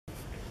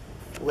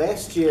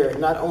Last year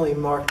not only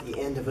marked the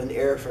end of an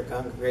era for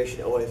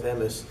Congregation Ohav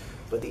Emeth,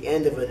 but the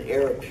end of an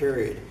era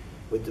period.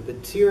 With the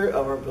material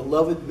of our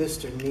beloved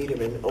Mr.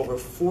 Neiderman, over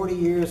 40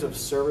 years of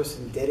service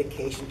and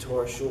dedication to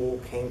our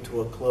shul came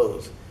to a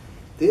close.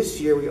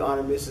 This year we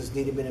honor Mrs.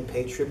 Neiderman and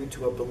pay tribute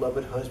to her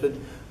beloved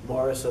husband,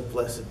 Morris of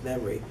blessed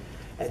memory.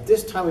 At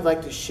this time we'd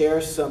like to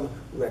share some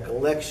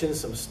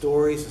recollections, some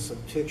stories, and some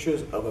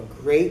pictures of a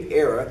great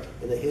era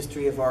in the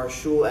history of our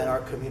shul and our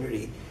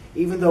community.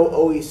 Even though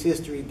OE's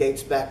history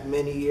dates back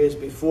many years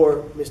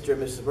before Mr.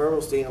 and Mrs.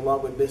 Mermelstein,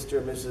 along with Mr.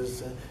 and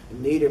Mrs.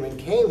 Neiderman,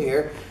 came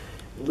here,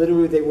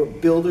 literally they were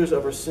builders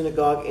of our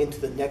synagogue into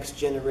the next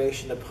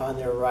generation upon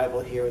their arrival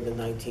here in the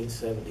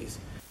 1970s.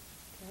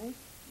 Okay.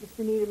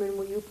 Mr. Neiderman,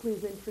 will you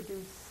please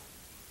introduce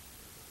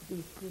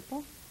these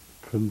people?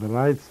 From the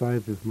right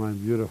side is my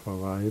beautiful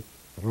wife,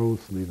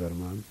 Rose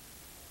Neiderman.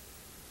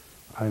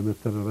 I met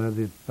her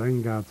already,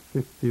 thank God,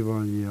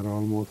 51 years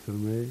almost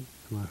in May,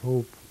 and I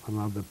hope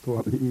another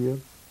 20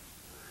 years.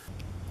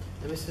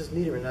 And Mrs.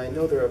 Neiderman, I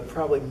know there are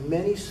probably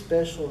many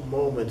special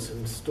moments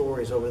and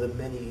stories over the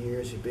many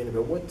years you've been here,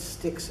 but what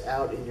sticks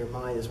out in your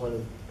mind as one of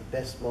the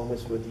best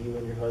moments with you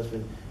and your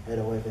husband at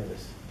Ohav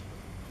Emeth?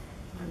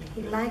 Well,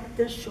 he liked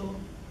the shul.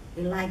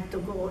 He liked to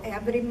go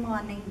every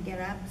morning, get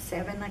up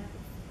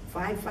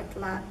 5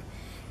 o'clock,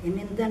 and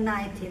in the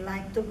night he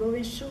liked to go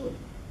in shul.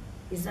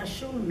 He's a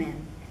shul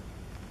man.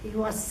 He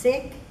was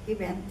sick, he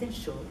went in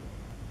shul.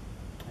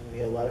 We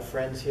had a lot of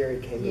friends here. He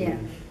came Yeah.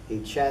 in, he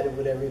chatted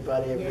with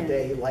everybody every Yeah.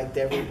 day. He liked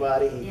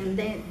everybody. And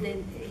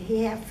then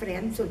he have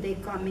friends, so they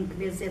come and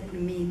visit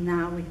me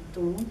now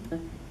too.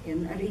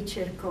 And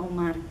Richard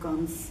Komar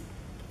comes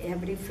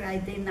every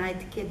Friday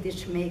night,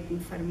 Kiddush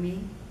making for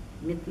me,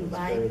 with my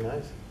That's very wife.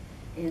 nice.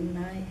 And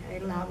I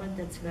love it,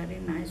 that's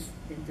very nice.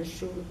 In the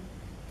shul,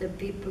 the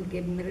people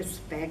give me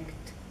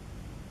respect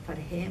for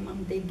him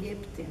and they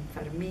give and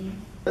for me.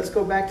 Let's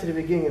go back to the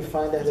beginning and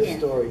find out his Yeah.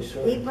 story.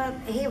 Sure.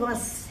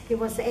 He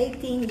was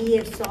 18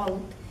 years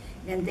old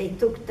when they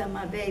took them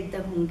away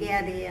to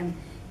Hungarian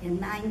in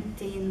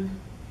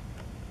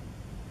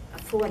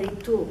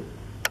 1942.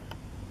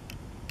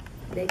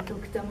 They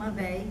took them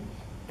away,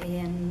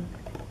 and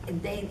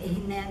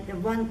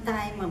one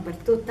time or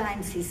 2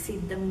 times he see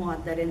the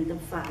mother and the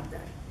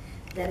father.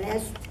 The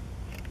rest,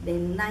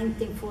 in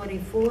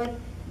 1944,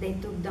 they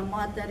took the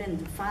mother and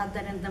the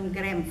father and the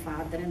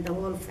grandfather and the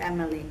whole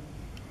family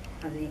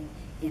away.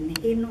 And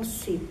he no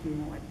see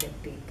more the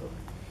people.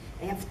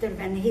 After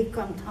when he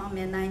come home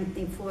in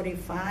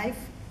 1945,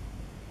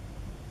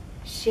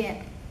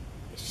 she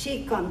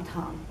come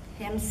home.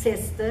 Him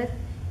sister,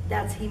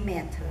 that's he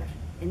met her.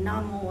 And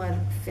no more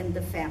from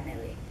the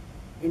family.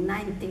 In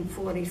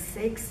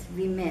 1946,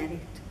 we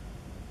married.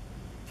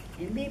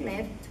 And we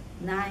lived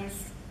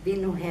nice. We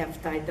no have,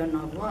 I don't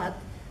know what,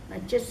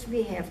 but just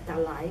we have the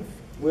life.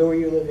 Where were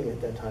you living at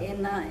that time?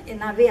 In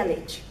a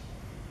village,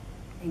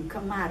 in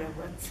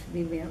Komarovets,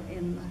 we were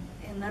in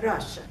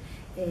Russia.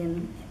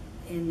 In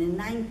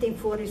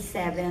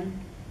 1947,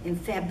 in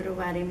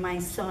February, my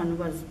son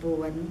was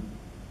born.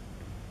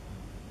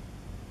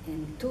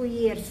 And 2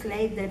 years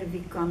later, we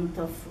come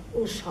to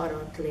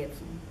Uzhhorod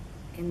living,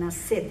 in a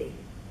city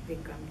we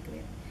come to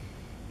live.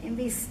 And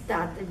we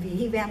started,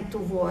 he went to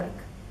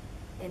work,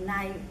 and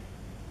I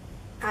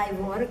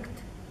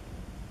worked,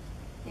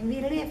 and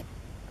we lived.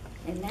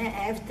 And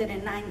after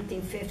in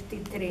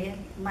 1953,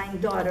 my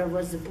daughter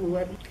was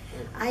born.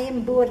 I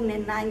am born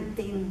in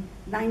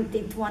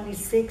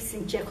 1926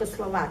 in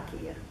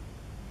Czechoslovakia.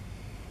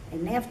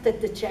 And after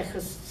the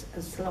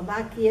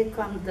Czechoslovakia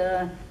come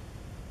the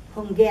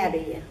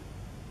Hungary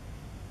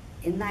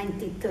in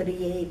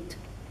 1938.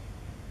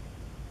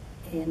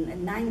 In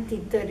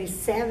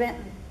 1937,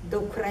 the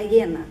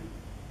Ukraine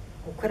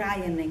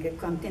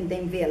come in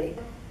the village.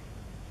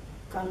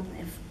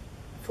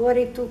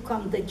 42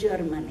 come to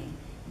Germany.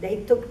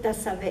 They took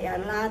us away. A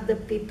lot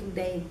of people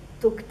they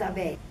took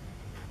away.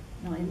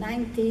 No, in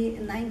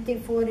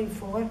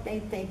 1944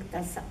 they take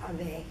us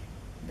away.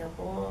 The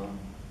whole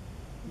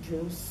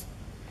Jews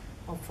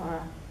of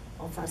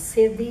a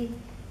city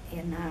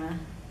in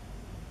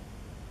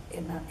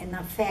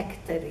a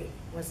factory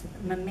was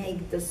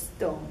make the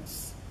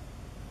stones.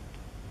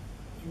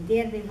 And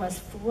there it was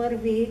 4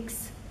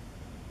 weeks.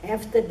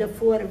 After the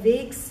 4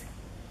 weeks,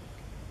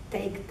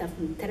 take the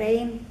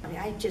train.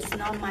 I just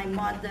know my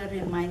mother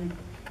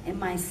and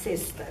my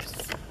sisters.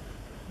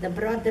 The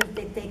brothers,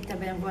 they take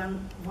them in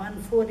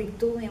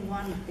 142 and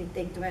one they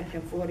take them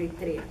in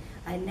 43.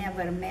 I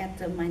never met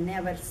them, I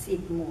never see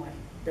more,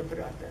 the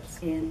brothers.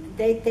 And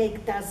they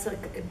take us,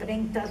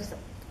 bring us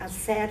a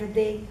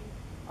Saturday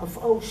of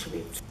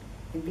Auschwitz.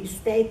 And we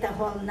stayed the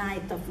whole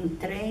night of the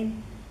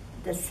train.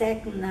 The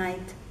second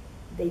night,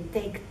 they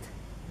take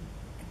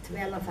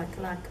 12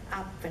 o'clock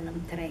up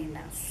and train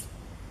us.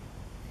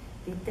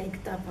 We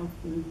take up on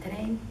the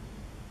train,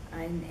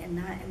 and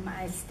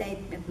I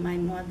stayed with my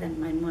mother.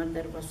 My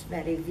mother was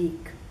very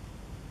weak.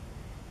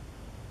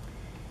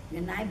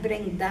 When I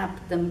bring up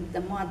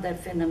the mother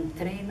from the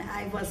train,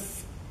 I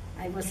was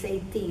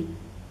 18.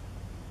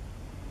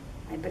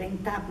 I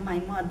bring up my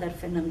mother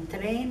from the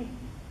train,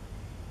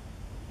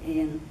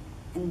 And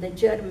the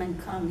German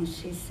come,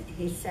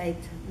 he said,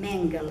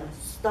 Mengele,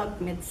 stock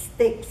with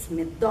sticks,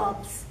 with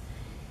dogs,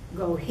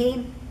 go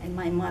him, and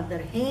my mother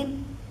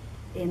him,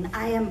 and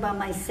I am by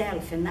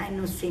myself, and I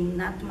no see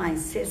not my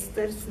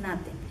sisters,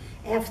 nothing.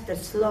 After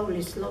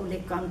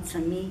slowly come to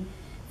me,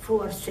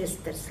 4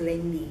 sisters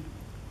like me.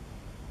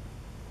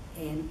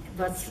 And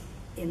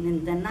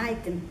in the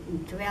night,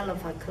 in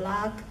 12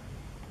 o'clock,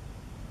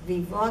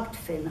 we walked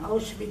from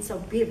Auschwitz to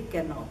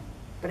Birkenau,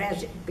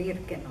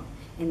 Birkenau.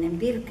 And in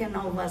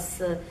Birkenau was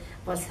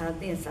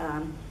this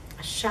a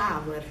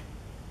shower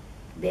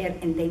there,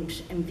 and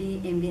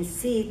we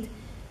see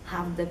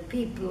how the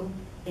people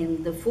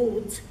in the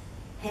foods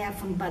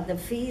have them by the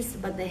feet,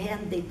 by the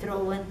hand they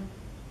throw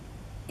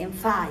in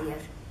fire.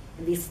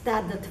 And we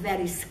started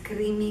very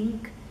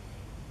screaming,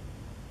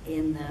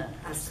 and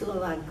a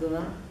Slovak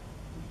girl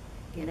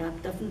get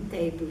up off the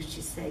table,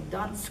 she said,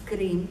 don't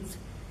scream,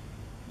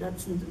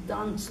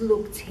 don't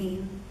look to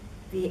him,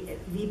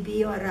 we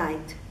be all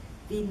right.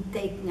 We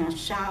taking a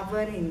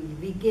shower, and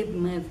we give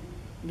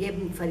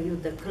him for you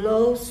the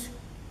clothes,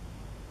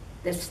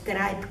 the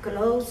striped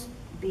clothes,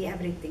 be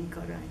everything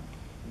all right.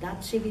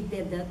 That's how we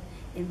did it.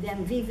 And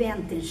then we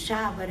went in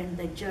shower, and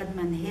the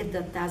German hit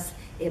us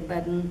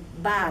about the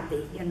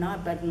body,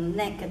 about the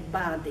naked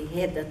body,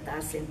 hit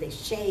us, and they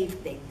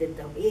shaved, they did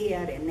the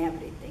hair and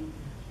everything.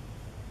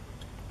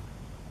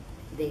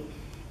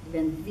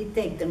 When we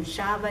take them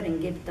shower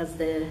and give us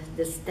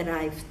the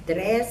striped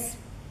dress,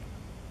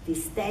 we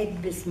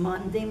stayed bis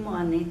Monday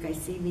morning. I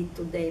see we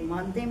today,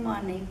 Monday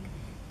morning,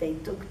 they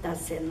took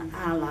us in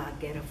a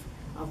lager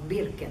of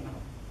Birkenau.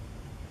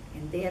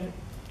 And there,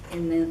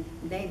 in the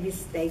day we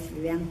stayed,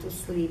 we went to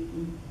sleep.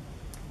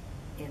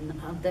 And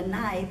of the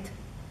night,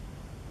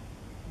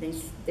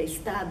 they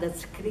started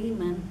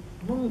screaming,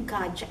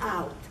 Munkach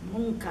out,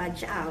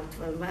 Munkach out.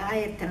 Well,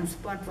 our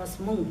transport was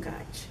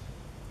Munkach.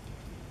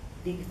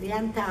 We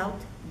went out,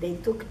 they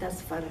took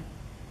us for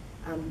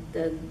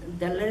the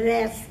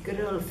rest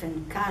girl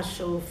from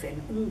Kashov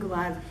and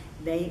Ungvar,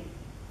 they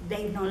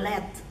don't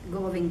let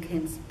going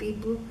his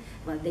people,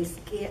 but they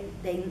scared,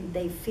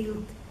 they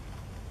filled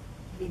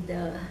with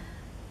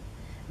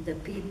the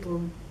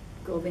people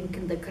going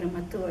in the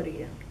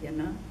crematorium,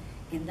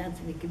 and that's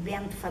we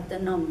went for the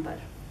number.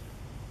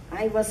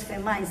 I was for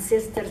my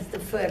sisters the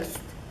first,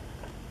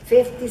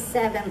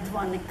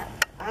 5720,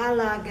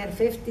 Alager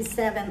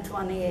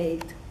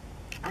 5728.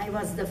 I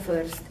was the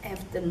first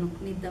after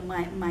with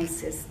my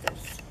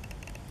sisters.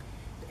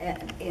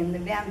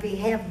 And when we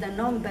have the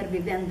number, we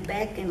went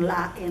back in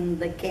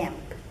the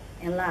camp,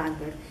 in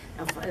Lager,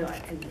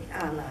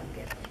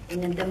 Alager.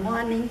 And in the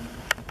morning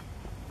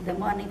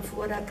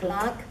 4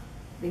 o'clock,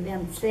 we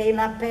went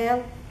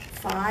Seelapel,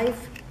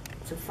 5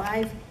 to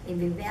 5,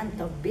 and we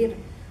went of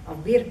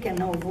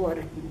Birkenau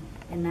working.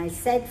 And I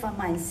said for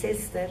my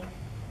sister,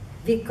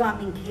 we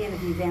coming here,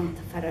 we went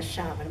for a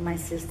shower. My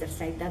sister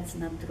said, that's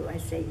not true. I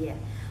say, yeah.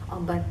 Oh,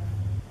 but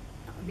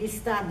we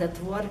started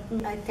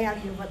working. I tell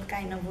you what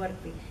kind of work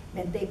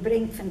when they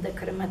bring from the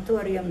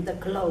crematorium the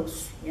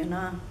clothes,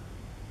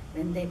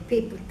 when the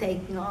people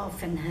taking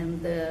off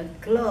and the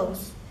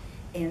clothes,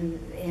 and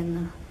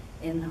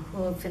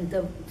who from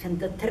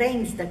the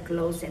trains the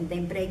clothes, and they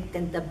break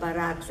in the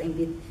barracks,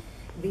 and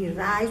we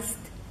rised,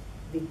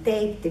 we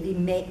taped,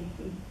 we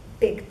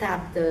picked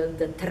up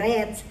the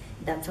threads.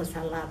 That was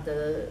a lot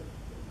the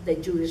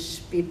Jewish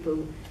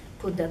people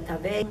put that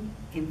away,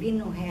 and we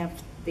don't have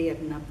there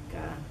not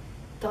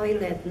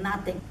toilet,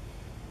 nothing.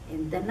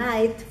 In the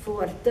night,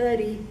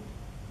 4:30,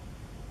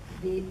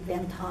 we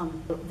went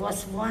home. It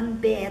was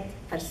one bed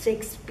for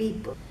 6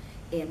 people.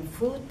 And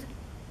food,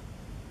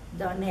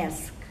 don't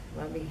ask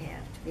what we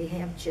have. We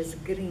have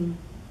just green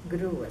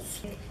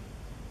gruas.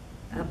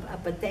 A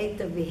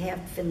potato we have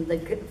from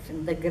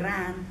the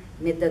ground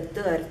with the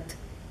dirt.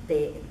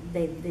 They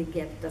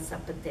get us a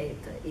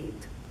potato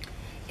eat.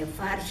 And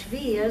for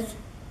Schwiers,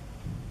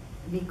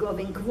 we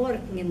going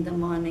working in the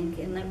morning,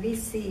 and we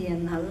see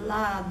a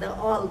lot of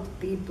old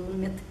people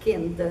with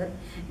kinder,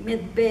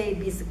 with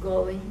babies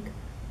going.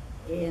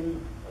 And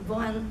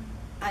one,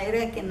 I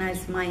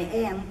recognize my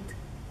aunt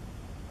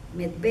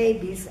with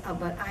babies,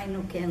 but I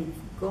no can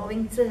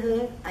going to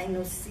her, I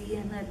no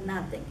seeing her,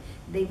 nothing.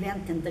 They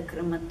went in the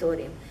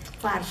crematorium.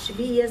 For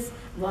Schwiers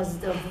was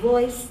the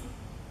voice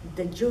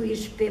the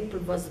Jewish people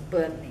was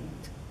burning.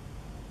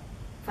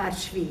 For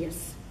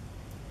Schwiers.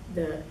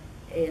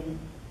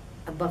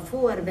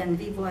 Before, when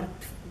we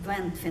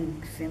went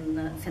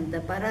from the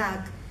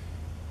barak,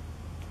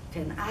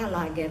 from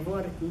Alager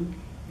working,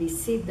 we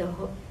see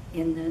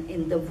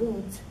in the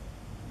woods,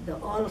 the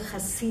old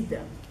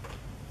Hasidim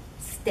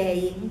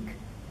staying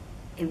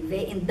in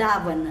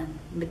Davana,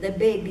 with the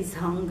babies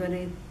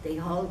hungry, they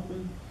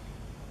holding,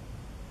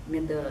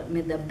 with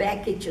the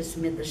packages,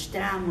 with the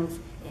strammels.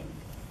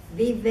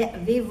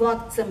 We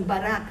walked some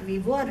barak, we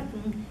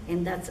working,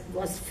 and that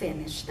was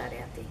finished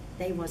already.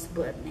 They was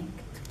burning.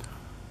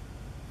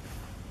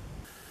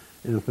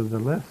 And for the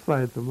left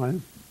side of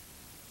mine,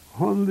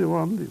 only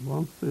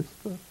one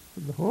sister,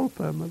 the whole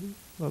family,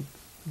 but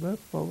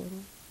left over.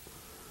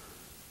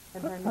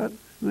 And her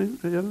name?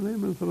 Her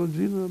name is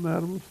Regina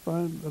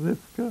Nermenstein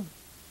Rivka.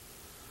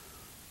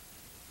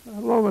 I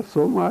love her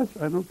so much,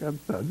 I don't can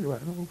tell you, I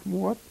love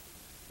more.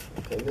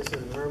 Okay,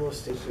 Mrs.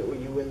 Nermenstein, were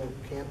you in the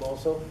camp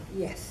also?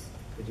 Yes.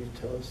 Could you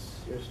tell us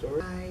your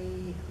story?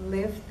 I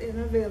lived in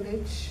a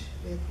village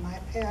with my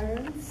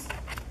parents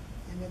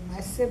and with my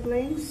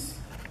siblings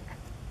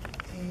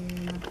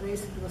in a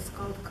place that was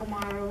called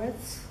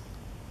Komarowitz.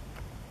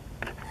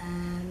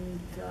 And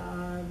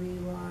we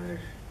were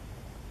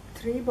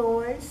 3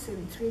 boys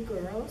and 3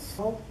 girls.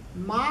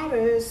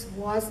 Maris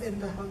was in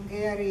the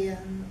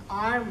Hungarian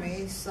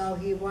army, so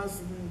he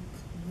wasn't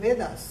with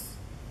us.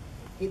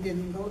 He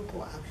didn't go to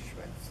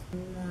Auschwitz.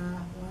 And,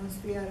 once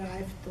we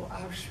arrived to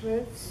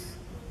Auschwitz,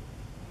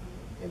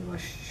 it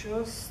was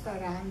just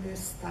around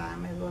this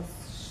time, it was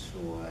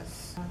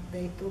Shavuos.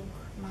 They took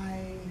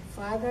my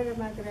father and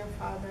my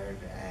grandfather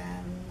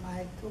and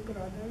my 2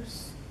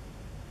 brothers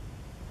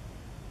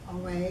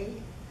away,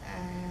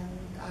 and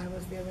I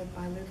was there with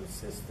my little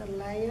sister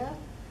Leah,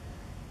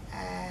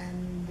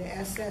 and the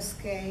SS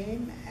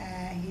came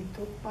and he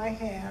took my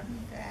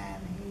hand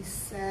and he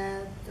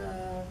said,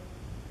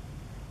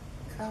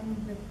 "Come,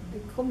 du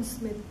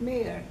kommst mit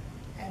mir."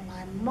 And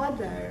my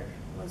mother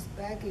was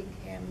begging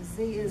him,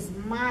 "Sie ist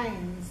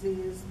mine, sie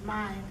ist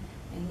mine,"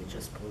 and he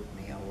just pulled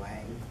me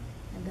away,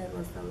 and that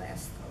was the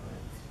last of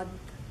it. But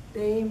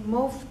they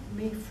moved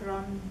me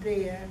from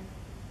there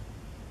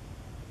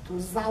to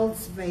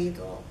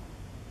Salzwedel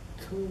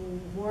to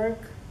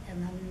work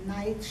in a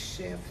night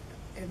shift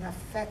in a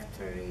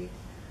factory.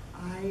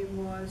 I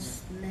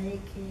was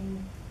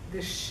making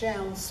the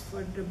shells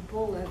for the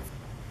bullets,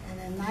 and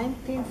in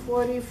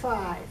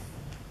 1945,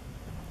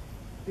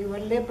 we were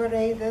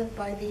liberated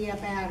by the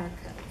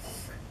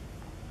Americans.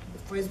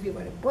 First we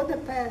were in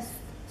Budapest,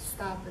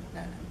 stopped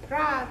then in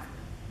Prague,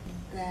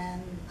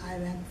 then I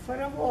went for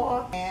a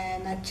walk,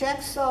 and a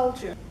Czech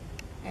soldier,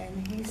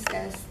 and he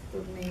says to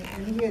me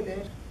in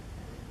Yiddish,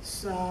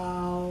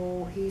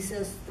 so he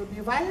says to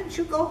me, "Why don't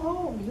you go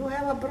home? You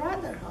have a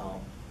brother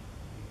home."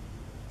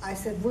 I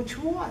said, "Which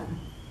one?"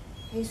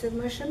 He said,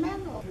 "Moshe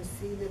Mendel."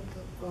 Proceeded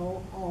to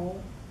go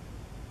home,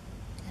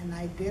 and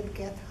I did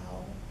get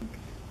home.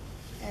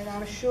 And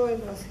I'm sure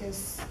it was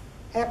his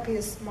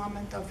happiest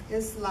moment of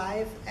his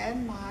life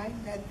and mine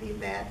that we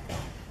met.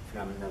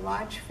 From the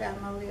Watch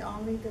family,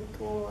 only the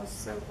 2 of us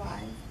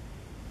survived.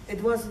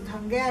 It wasn't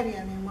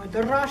Hungarian anymore,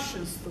 the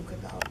Russians took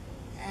it over.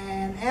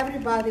 And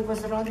everybody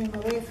was running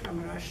away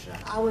from Russia.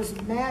 I was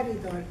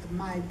married, or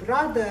my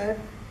brother,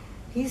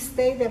 he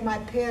stayed at my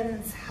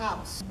parents'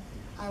 house.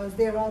 I was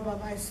there all by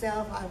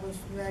myself. I was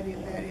very,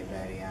 very,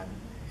 very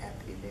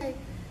unhappy there.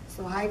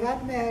 So I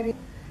got married,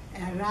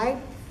 and right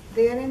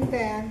there and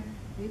then,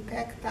 we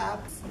packed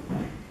up,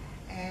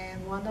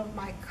 and one of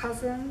my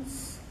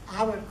cousins,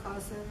 our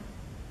cousin,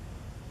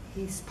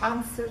 he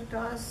sponsored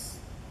us,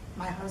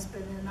 my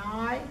husband and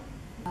I.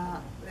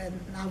 And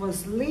I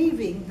was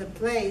leaving the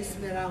place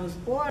where I was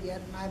born,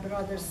 yet my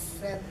brother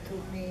said to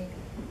me,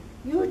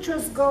 "You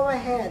just go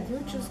ahead, you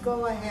just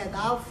go ahead,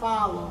 I'll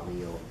follow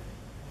you."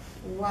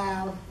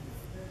 Well,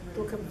 it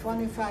took him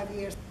 25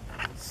 years.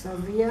 So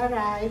we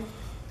arrived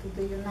to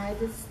the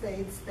United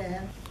States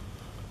then,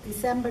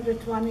 December the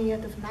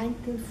 20th of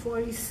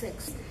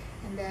 1946.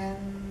 And then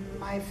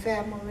my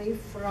family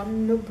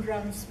from New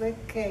Brunswick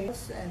came,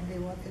 and they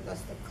wanted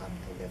us to come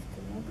to live to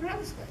New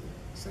Brunswick.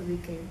 So we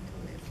came to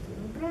live to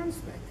New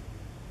Brunswick.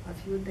 A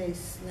few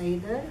days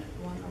later,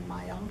 one of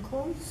my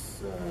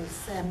uncles,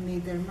 Sam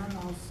Neiderman,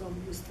 also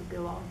used to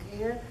belong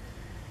here.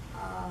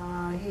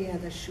 He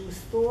had a shoe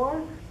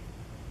store.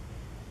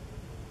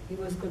 He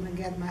was going to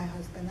get my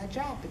husband a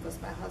job because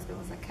my husband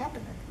was a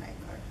cabinet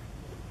maker.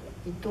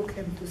 He took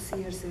him to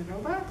Sears and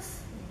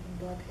Roebuck's,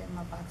 bought him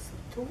a box of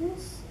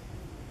tools,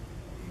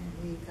 and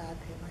we got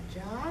him a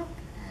job,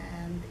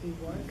 and he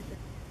worked as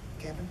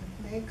a cabinet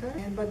maker.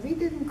 But we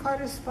didn't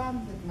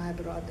correspond with my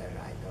brother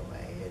right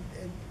away,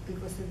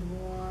 because it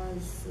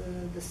was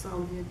the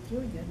Soviet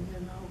Union,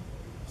 you know.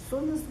 As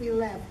soon as we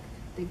left,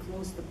 they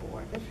closed the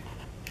border.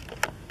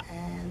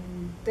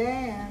 And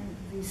then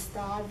we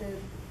started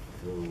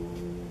to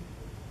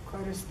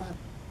correspond.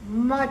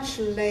 Much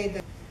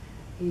later,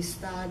 he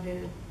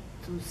started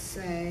to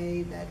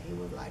say that he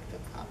would like to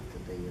come to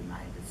the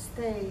United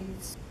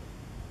States.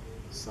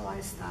 So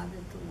I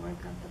started to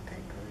work on the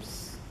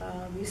papers.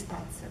 We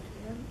sponsored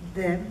him.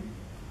 Then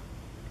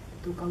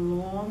it took a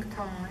long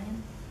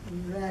time,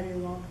 very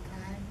long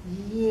time,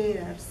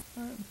 years.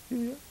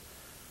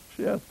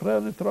 She had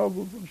plenty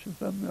troubles, and she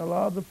sent me a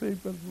lot of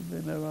papers, and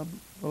they never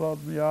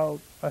allowed me out.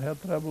 I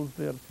had troubles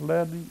there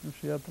planning, and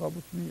she had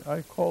troubles with me.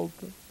 I called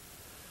her.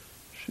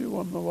 She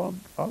wouldn't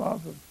want a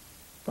lot of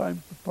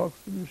time to talk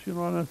to me. She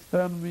didn't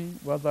understand me,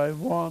 what I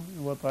want,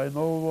 and what I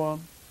know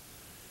want.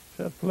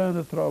 She had plenty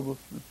of troubles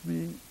with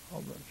me.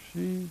 But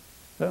she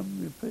sent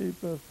me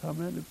papers how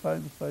many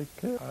times I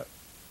can. I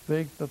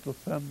begged her to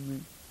send me.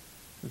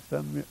 She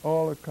sent me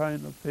all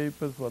kind of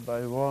papers, what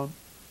I want.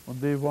 When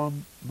they want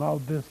now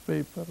this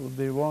paper, when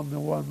they want the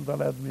one that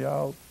let me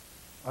out,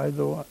 I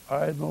know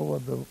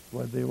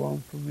what they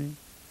want from me.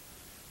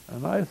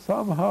 And I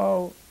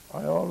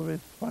always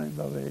find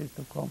a way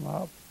to come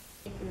up.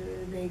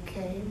 They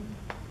came,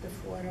 the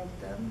four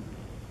of them,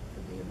 to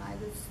the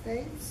United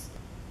States.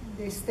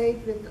 They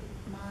stayed with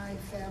my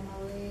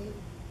family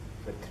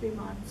for 3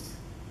 months.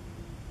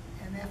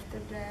 And after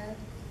that,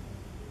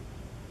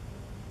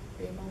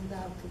 they moved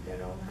out to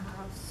their own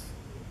house.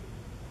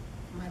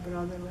 My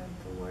brother went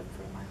to work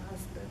for my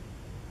husband.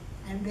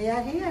 And they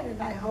are here,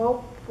 and I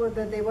hope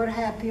that they were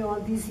happy all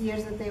these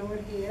years that they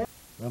were here.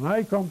 When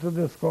I come to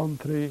this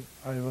country,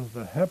 I was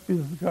the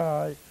happiest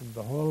guy in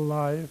the whole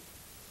life.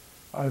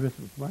 I was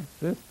with my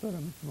sister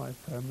and with my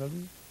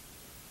family.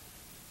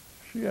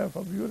 She has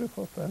a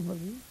beautiful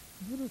family,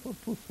 beautiful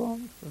 2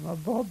 sons and a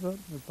daughter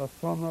with a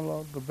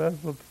son-in-law, the best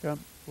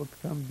what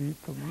can be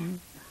to me.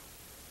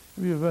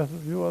 We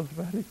was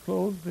very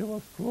close. They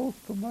was close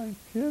to my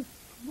kids,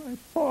 my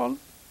son.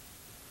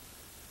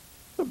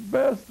 The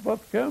best what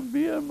can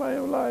be in my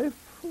life.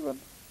 When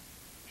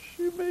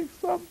she makes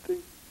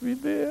something, we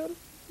there.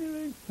 He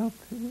makes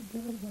something, we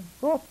there. When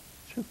God,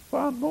 she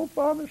found no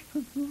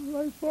punishment in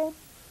my son.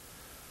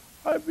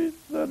 I mean,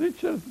 the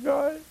richest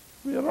guy.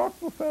 We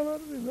Rockefeller.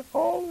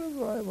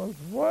 I was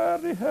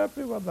very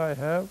happy what I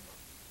have.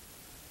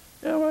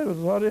 And I was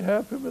very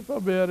happy with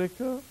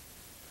America.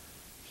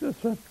 She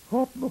said,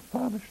 God no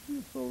punish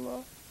me so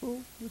long. So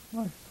with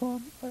my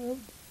son, I have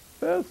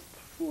the best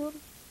for.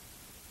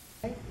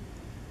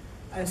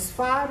 As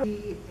far as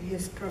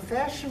his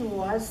profession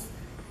was,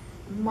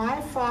 my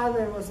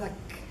father was a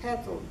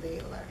cattle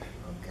dealer,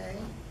 okay?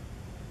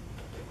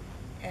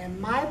 And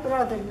my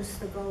brother used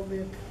to go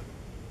with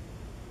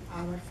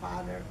our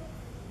father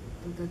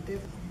to the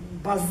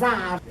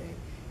bazaar,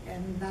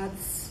 and that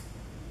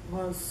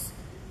was,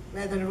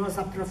 whether it was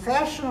a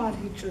profession or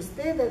he just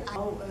did it,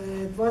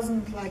 it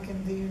wasn't like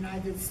in the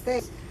United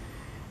States.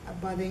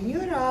 But in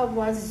Europe,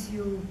 once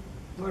you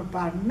were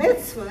bar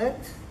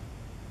mitzvahed,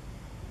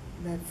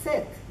 that's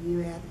it. You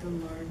had to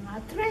learn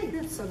a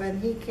trade. So when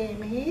he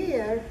came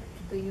here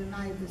to the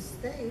United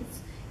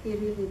States, he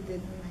really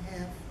didn't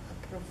have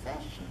a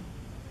profession.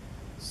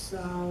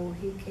 So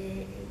he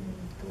came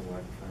to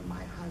work for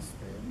my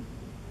husband,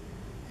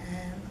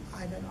 and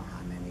I don't know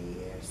how many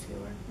years he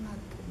worked, not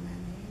too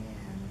many,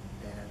 and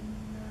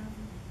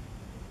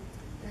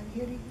then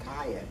he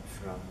retired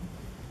from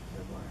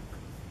the work.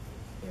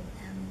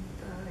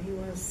 And he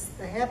was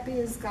the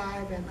happiest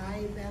guy when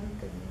I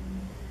went in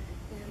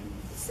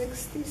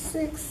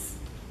 66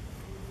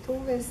 to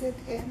visit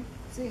him,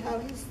 see how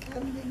he's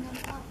standing on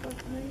top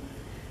of me.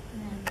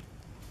 And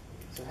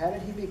So how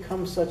did he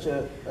become such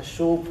a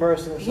shul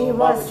person and He so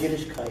involved was- with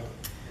Yiddishkeit?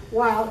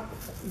 well,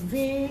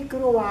 we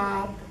grew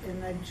up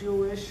in a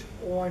Jewish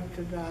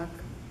Orthodox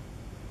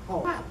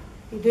home.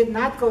 He did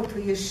not go to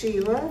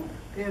yeshiva.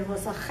 There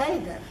was a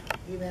cheder.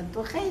 He went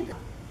to cheder.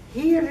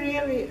 He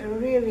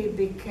really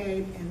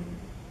became, and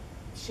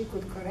she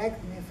could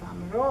correct me if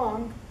I'm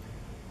wrong,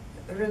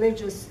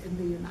 religious in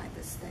the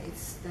United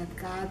States, that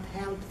God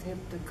helped him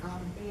to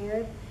come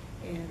here,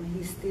 and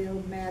he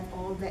still met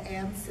all the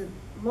aunts and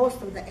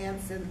most of the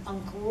aunts and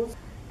uncles,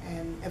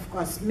 and of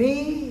course me.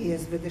 He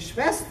is with the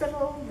Schwester,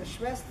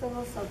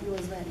 so he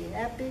was very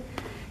happy,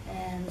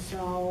 and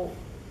so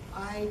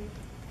I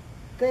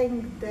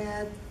think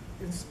that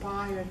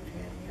inspired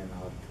him,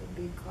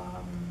 to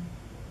become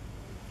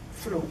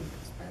frum.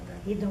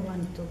 He don't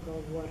want to go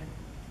work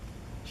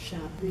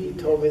shop. He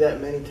told me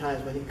that many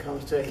times when he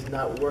comes to it, he's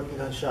not working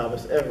on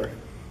Shabbos ever.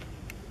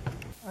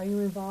 Are you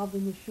involved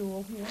in the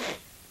shul here?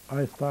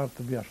 I start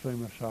to be a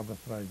Shomer Shabbos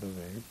right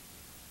away.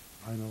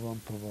 I don't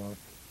want to work.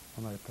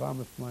 And I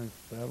promised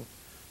myself,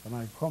 when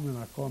I come in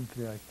a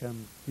country, I can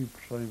keep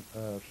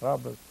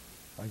Shabbos,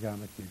 I'm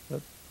gonna keep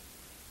it.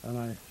 And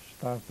I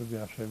start to be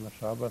a Shomer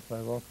Shabbos.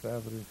 I worked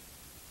every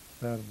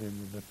Saturday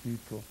with the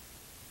people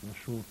in the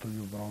shul to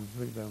New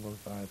Brunswick. Then was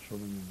I at shul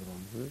in New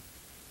Brunswick.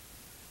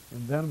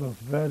 And then was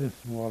very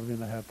small, we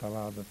had a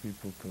lot of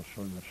people to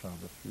Shomer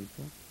Shabbos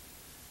people.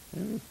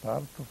 And we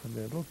start to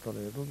little,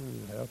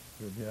 and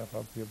we have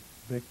a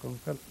big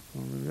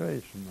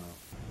congregation now.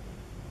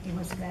 He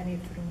was very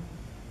true.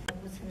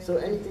 So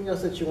anything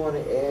else that you want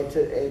to add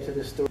to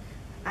the story?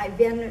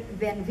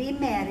 When we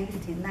married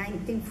in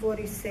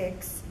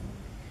 1946,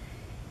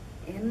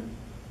 and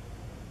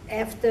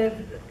after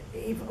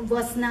it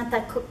was not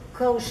a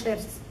kosher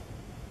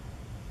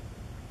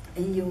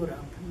in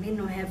Europe, we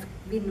no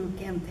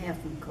can't have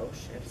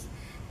koshers.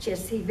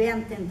 Just he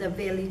went in the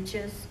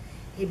villages,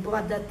 he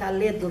bought a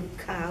little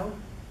cow,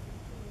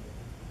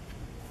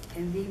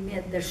 and we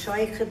made the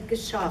scheuchet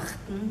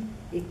geschochten,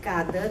 we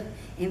kader,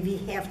 and we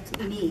have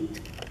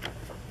meat.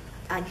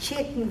 A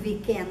chicken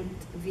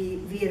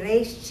we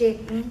raise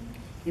chicken,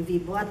 and we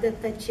bought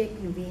a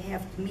chicken, we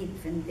have meat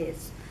from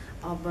this.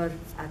 Aber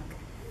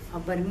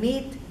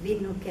meat, we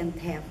no can't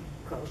have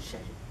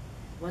kosher.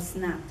 Was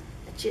not.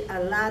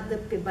 A lot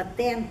of people,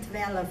 10,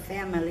 12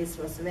 families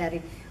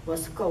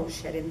was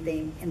kosher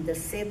in the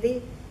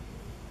city.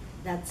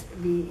 That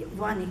we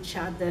one each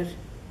other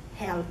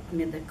help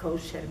with the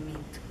kosher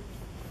meat.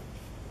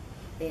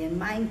 And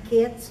my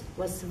kids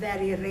was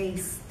very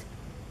raised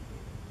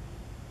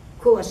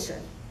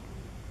kosher.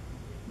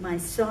 My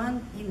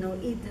son, he no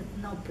eated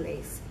no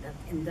place.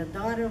 And the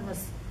daughter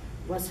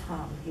was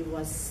home. He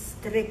was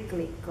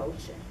strictly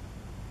kosher.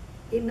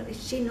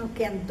 She no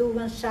can do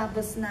on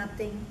Shabbos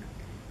nothing.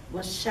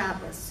 Was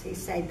Shabbos. He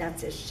said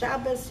that's a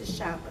Shabbos, a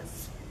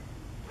Shabbos.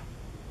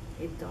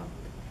 He thought.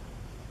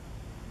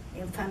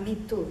 And for me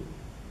too.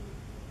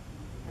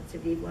 That's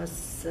we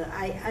was.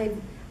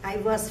 I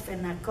was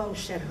from a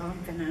kosher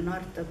home, from an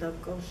Orthodox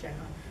kosher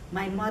home.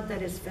 My mother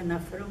is from a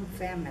frum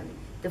family.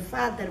 The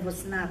father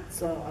was not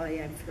so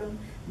frum.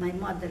 My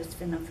mother is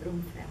from a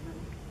frum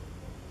family.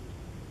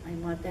 My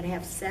mother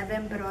have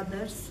 7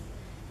 brothers,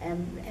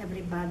 and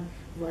everybody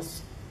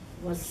was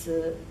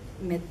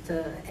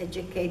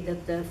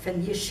educated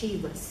from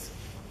yeshivas,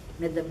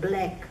 with the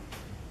black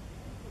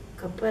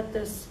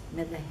kaputas,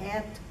 with the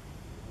hat.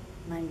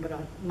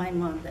 My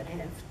mother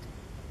have.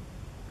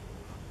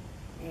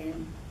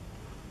 And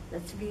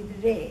that's we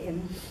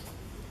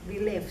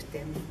lived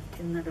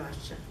in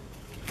Russia.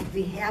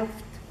 We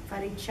helped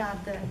for each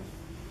other.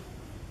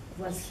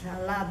 Was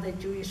a lot of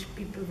Jewish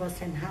people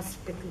was in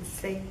hospital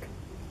sick.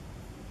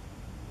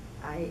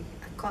 A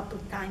couple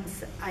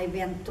times I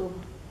went to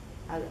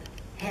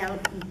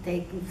help in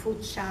taking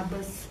food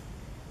Shabbos,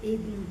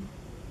 eating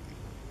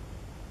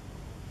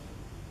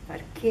for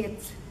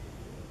kids,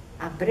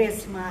 a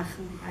bris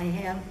machen. I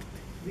helped.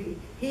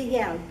 He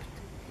helped.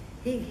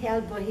 He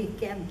helped what he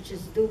can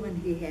just do,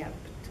 and he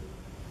helped.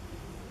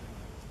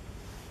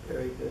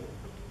 Very good.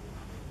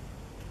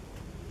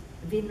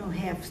 We no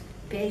have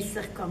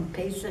Pesach, come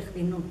Pesach,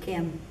 we no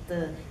can't,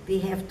 we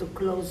have to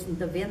close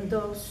the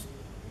windows,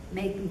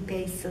 making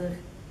Pesach.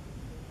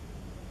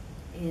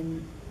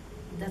 And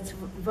that's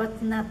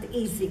what not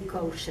easy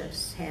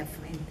koshers have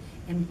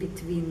in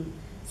between.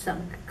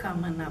 Some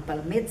coming up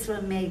a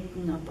mitzvah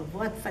making, up a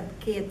what for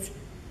kids.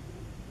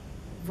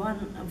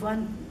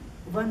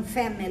 One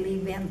family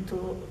went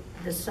to,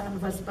 the son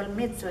was bar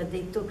mitzvah,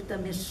 they took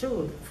them to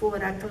shul, 4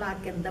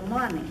 o'clock in the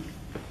morning.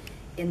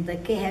 And the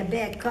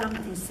kehebe comes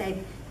and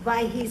said,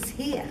 why he's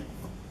here?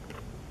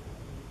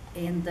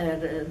 And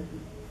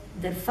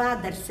the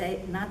father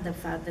say, not the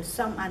father,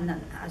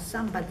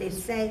 somebody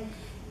say,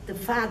 the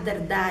father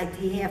died,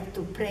 he have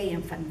to pray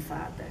for the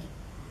father.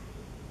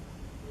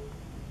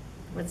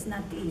 It was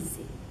not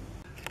easy.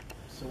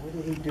 So what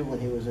did he do when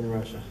he was in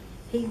Russia?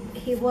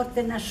 He worked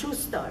in a shoe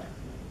store.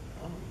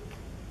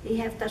 He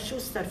had a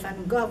shoe store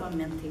from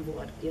government he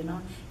worked, you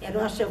know. In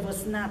Russia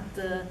was not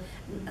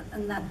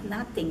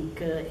nothing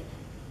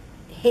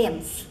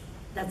hands.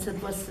 That's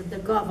it was the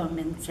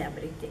government's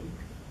everything.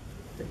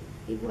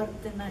 He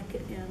worked in a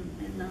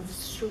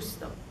shoe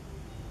store.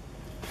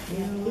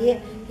 Yeah,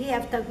 he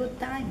had a good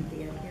time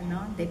there, you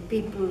know. The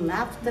people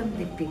loved him,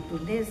 the people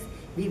this.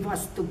 We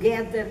was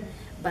together,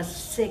 was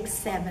 6,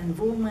 7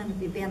 women.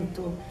 We went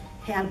to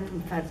help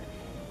him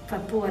for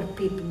poor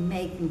people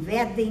making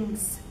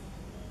weddings.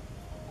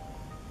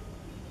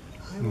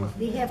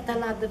 We have a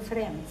lot of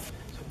friends.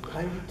 So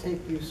how did it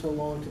take you so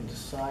long to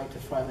decide to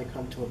finally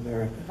come to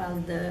America?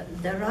 Well,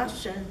 the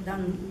Russia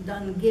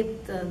don't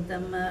give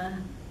them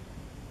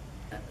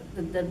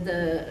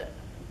the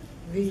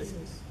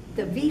Visas.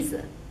 the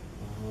visa.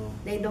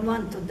 They don't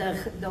want to,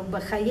 the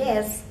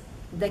Bechayes,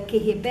 the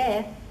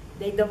Kehibeh,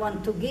 they don't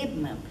want to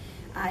give them.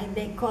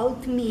 They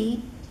called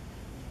me,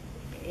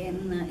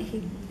 and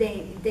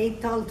they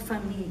told for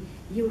me,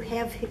 you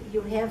have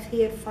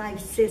here 4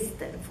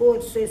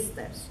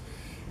 sisters.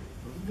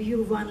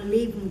 You want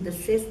leaving the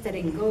sister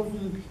and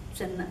going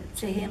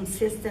to him,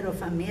 sister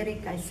of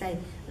America? I say,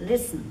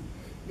 listen,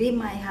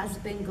 my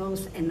husband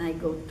goes and I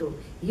go too.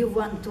 You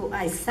want to,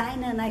 I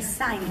sign and I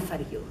sign for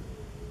you.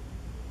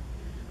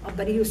 Oh,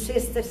 but you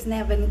sisters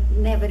never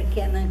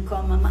can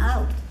come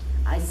out.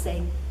 I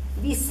say,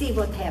 we see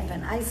what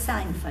happened. I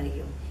sign for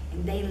you.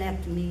 And they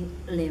let me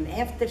live.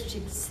 After she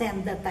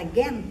sent that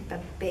again,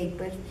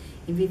 papers,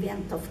 and we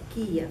went of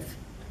Kiev.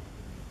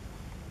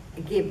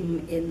 Give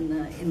them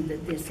in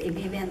this. And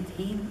we went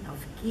in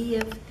of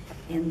Kiev,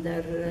 and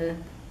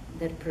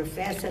their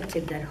professor,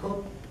 their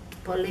whole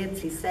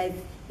police, he said,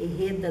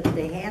 he had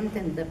the hand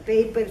and the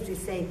papers, he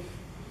said,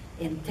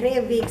 in 3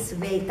 weeks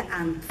wait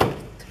Antwort.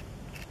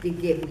 We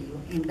give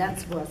you, and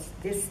that was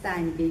this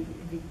time we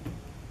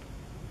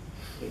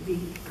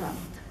come.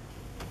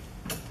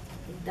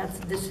 That's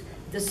this.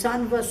 The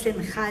son was in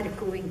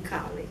Kharkov in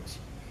college.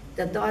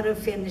 The daughter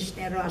finished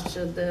in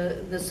Russia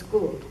the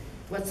school.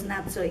 Was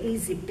not so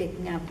easy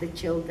picking up the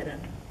children.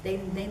 They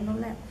know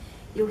that.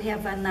 You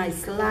have a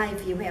nice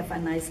life. You have a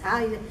nice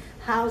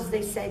house.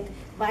 They said,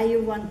 why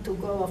you want to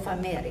go of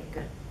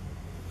America?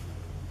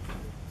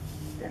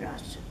 The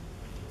Russia.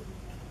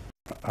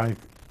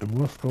 In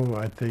Moscow,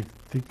 I take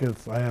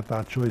tickets. I had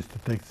a choice to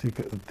take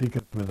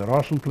tickets with the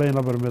Russian plane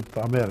or with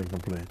the American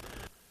plane.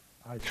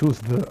 I choose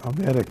the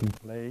American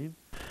plane,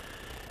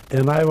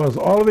 and I was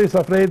always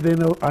afraid I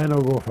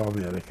no go for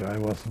America. I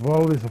was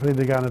always afraid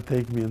they're gonna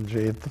take me in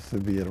jail to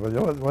Sibir. But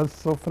I was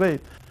so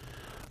afraid.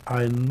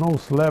 I no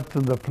slept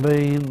in the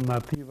plane,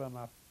 not even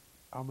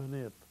a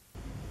minute.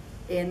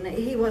 And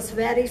he was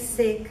very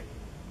sick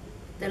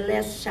the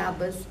last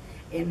Shabbos,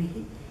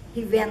 and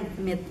he went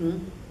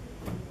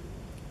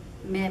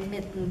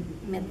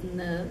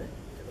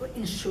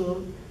in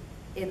school,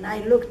 and I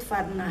looked for a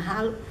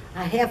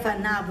half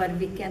an hour,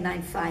 we can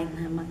I find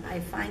him. I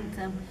find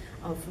him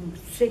auf dem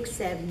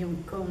 6th Avenue,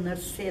 corner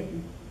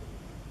 7.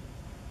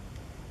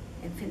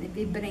 And when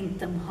we bring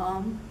him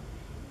home,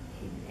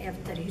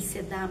 after he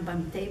sat down by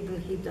the table,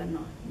 he don't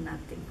know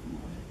nothing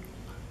more.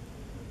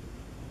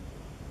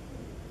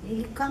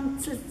 He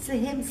comes to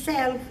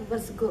himself,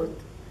 was good.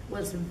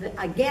 Was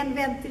again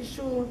went to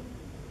school.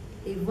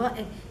 He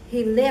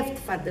left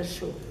for the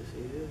school.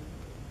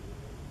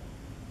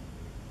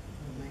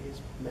 May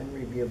his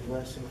memory be a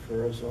blessing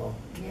for us all.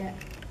 Yeah,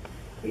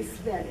 he's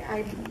very.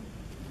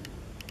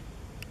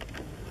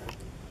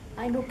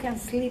 I look and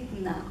sleep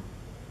now.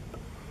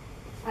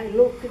 I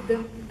look,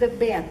 the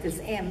bed is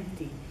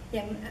empty.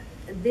 And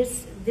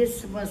this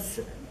was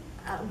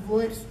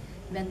worse.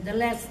 When the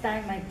last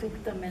time I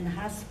took them in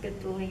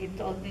hospital, he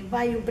told me,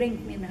 why you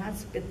bring me in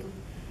hospital?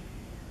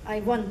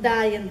 I won't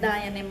die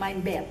in my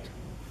bed.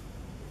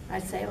 I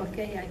say,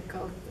 okay,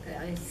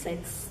 I said,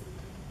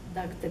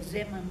 Dr.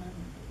 Zimmerman,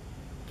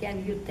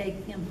 can you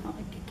take him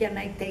home? Can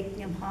I take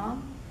him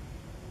home?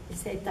 He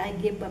said, I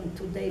give him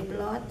today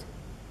blood,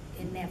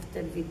 and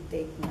after we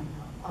take him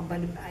home.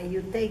 But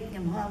you take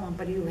him home,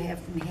 but you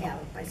have him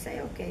help. I say,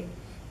 okay.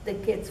 The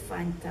kids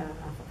find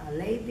a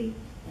lady,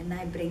 and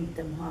I bring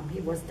them home. He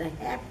was the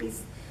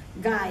happiest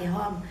guy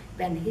home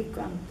when he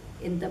come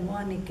in the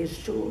morning to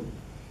school.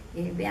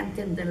 He went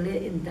in the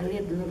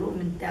little room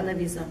in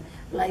television,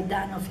 lie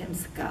down on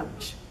his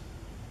couch.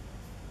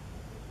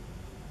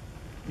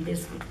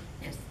 Yes.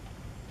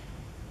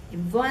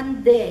 And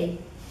one day,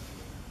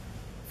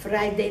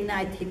 Friday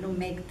night, he no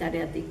make the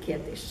ready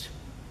Kiddush.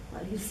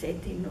 Well, he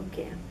said he no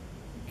can.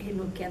 He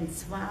no can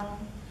swallow.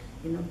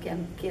 He no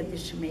can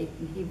Kiddush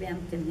making. He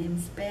went in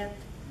his bed.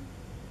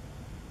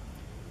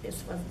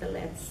 This was the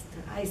last.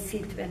 I see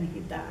it when he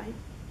died.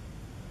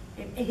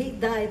 And he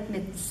died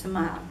with a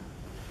smile.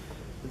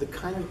 The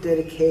kind of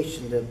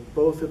dedication that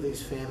both of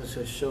these families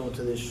have shown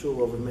to this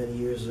shul over many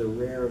years is a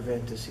rare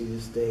event to see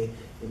this day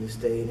in this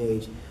day and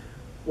age.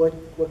 What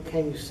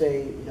can you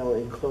say,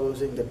 in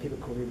closing, that people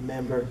can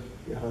remember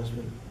your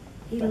husband?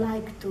 He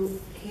liked to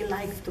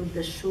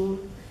the shul.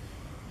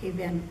 He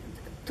went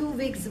 2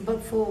 weeks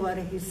before.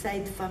 He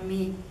said for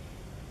me,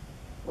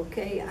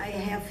 okay, I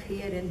have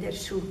here in the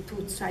shul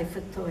 2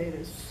 Sefer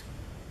Torahs.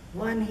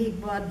 One he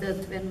bought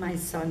that when my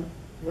son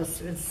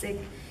was sick.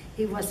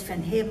 He was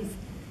from him.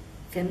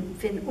 Von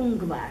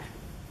Ungvar.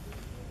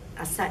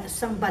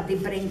 Somebody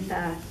bring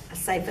a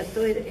Sefer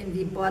Torah and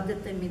we bought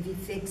it and we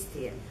fixed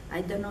here.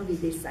 I don't know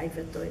what the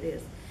Sefer Torah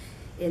is.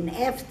 And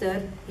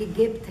after, he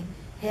gave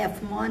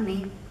half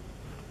money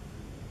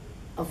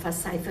of a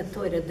Sefer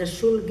Torah. The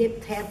shul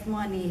gave half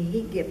money,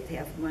 he gave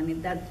half money.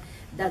 That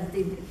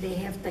they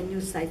have the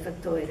new Sefer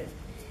Torah.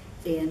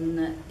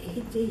 And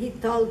he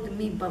told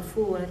me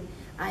before,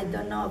 I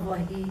don't know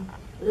what he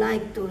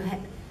liked to have.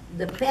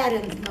 The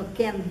parents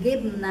can't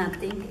give him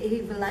nothing.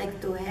 He would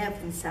like to have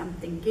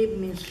something. Give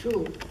me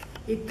shoe.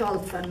 He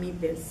told for me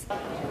this.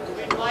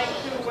 We'd like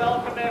to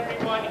welcome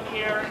everyone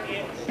here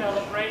in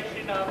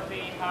celebration of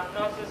the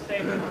Hachnosas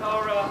Sefer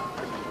Torah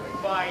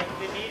by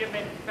the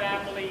Neiderman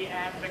family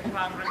and the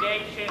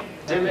congregation.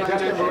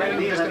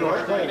 Here's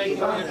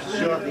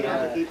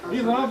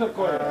another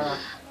coin.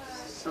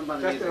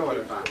 Somebody needs to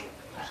keep on.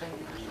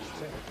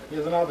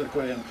 Here's another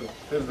coin too.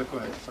 Here's the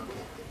coin.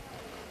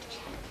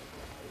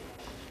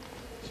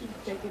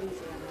 Take it easy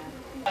on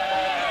that.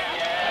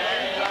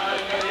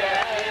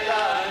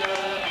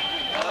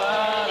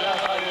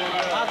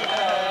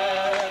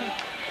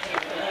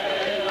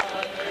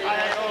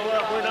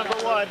 We're number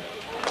 1.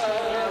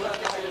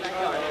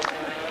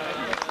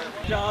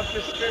 Job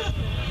description.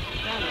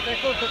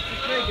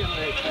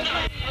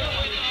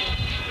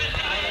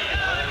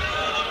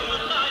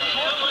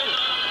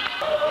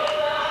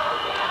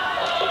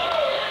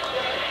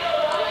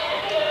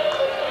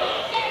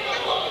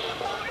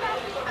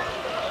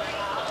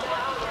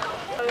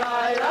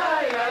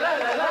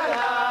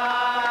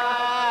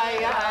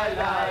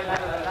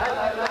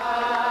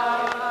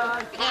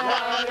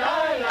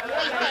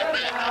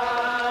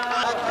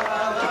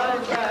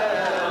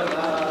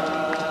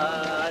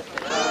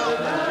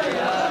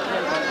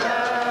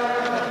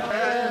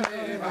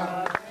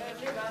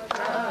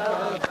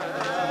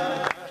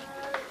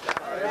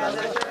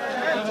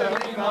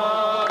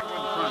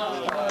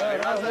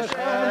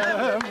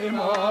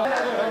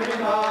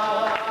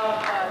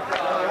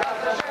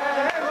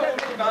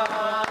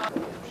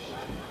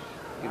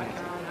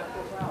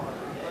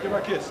 Give her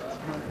a kiss.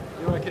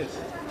 Give her a kiss.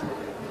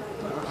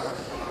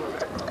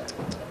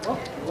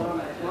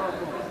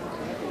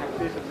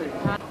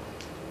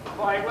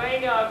 By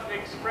way of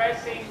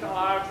expressing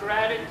our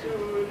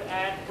gratitude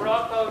and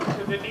brachot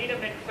to the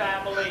Neiderman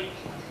family,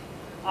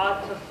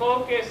 to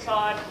focus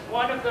on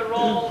one of the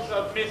roles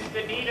of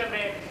Mr.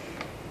 Neiderman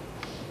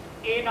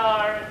in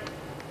our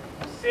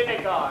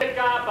synagogue, the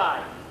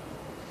Gabbai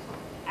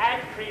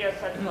at Kriyas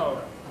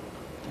HaTorah.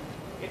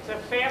 It's a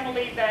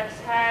family that's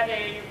had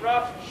a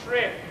rough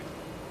trip.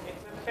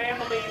 It's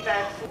family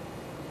that's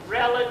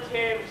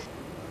relatives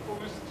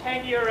whose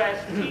tenure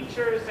as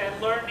teachers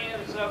and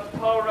learners of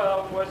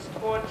Torah was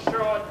torn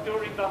short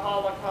during the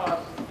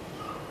Holocaust.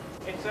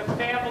 It's a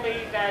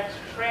family that's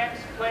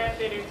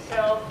transplanted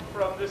itself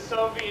from the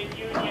Soviet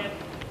Union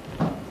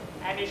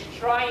and is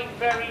trying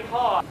very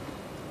hard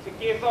to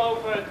give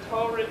over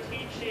Torah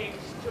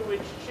teachings to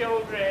its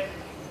children,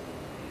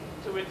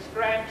 to its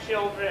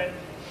grandchildren,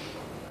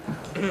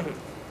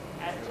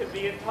 and to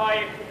the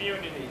entire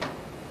community.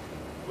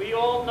 We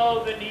all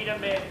know the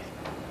Neiderman.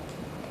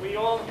 We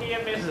all hear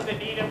Mr.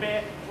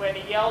 Neiderman when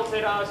he yells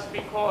at us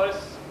because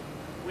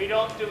we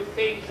don't do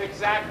things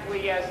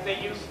exactly as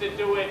they used to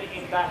do it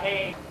in the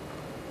Hain,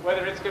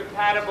 whether it's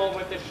compatible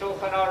with the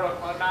Shulchan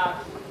Aruch or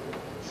not.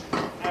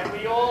 And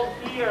we all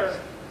hear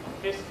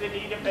Mr.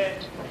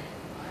 Neiderman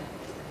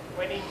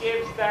when he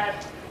gives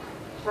that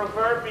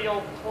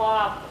proverbial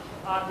plop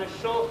on the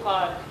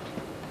Shulchan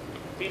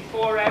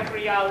before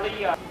every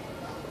Aliyah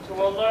to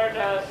alert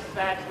us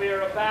that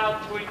we're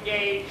about to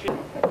engage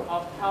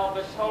of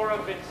Talmud Torah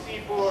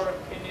B'Tzibur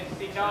in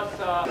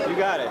Isinasa. You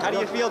got it. How do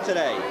you feel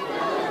today?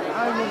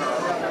 I'm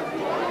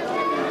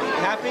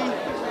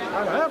Happy?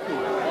 happy.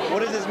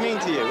 What does this mean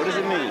to you? What does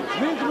it mean?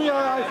 It means to me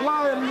I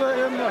fly in the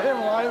heaven.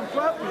 I am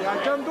happy. I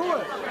can do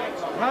it.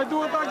 And I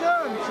do it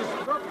again.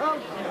 Just God help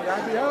me.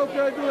 I be healthy.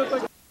 I do it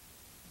again.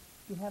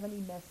 Do you have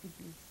any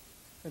messages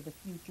for the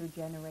future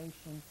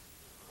generations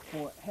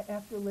for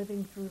after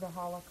living through the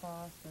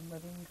Holocaust and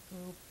living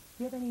through?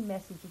 Do you have any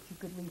message that you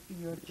could leave for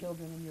your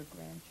children and your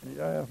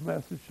grandchildren? I have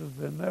messages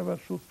they never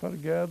should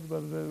forget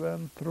what they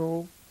went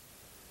through.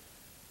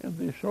 And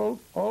they should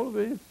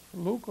always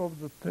look of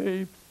the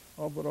tapes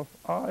of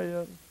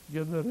our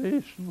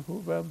generation who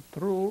went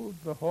through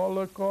the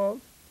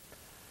Holocaust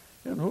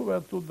and who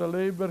went to the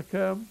labor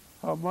camp,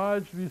 how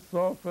much we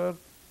suffered,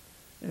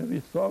 and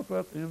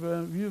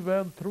when we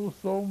went through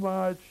so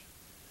much,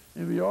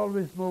 and we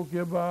always no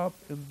give up,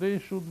 and they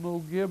should no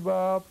give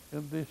up,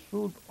 and they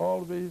should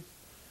always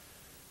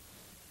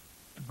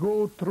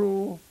go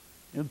through,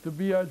 and to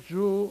be a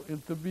Jew,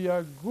 and to be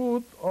a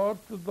good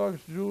Orthodox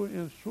Jew,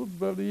 and should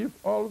believe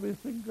always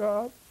in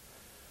God.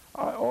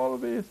 I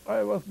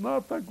was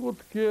not a good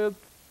kid,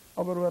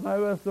 but when I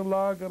was in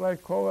lager, I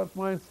covered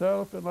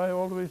myself, and I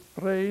always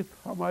prayed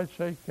how much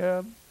I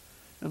can,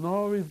 and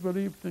always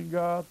believed in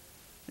God,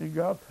 and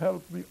God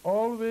helped me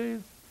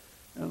always,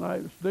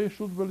 and they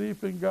should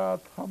believe in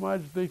God how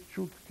much they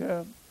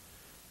can,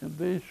 and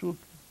they should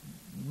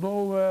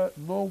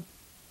no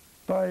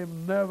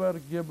time never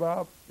give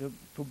up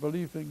to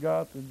believe in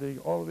God, and they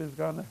always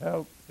gonna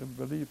help and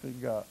believe in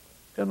God.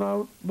 And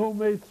I no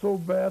made so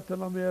bad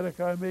in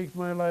America. I make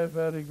my life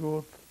very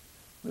good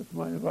with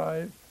my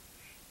wife.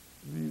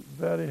 We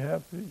very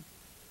happy,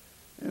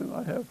 and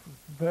I have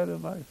very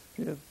nice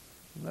kids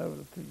and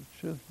everything.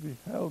 Just be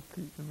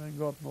healthy, and then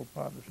God no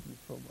punish me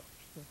so much.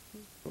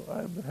 So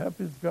I'm the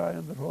happiest guy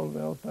in the whole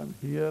world. I'm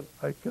here.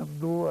 I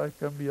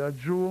can be a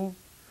Jew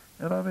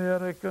in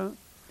America.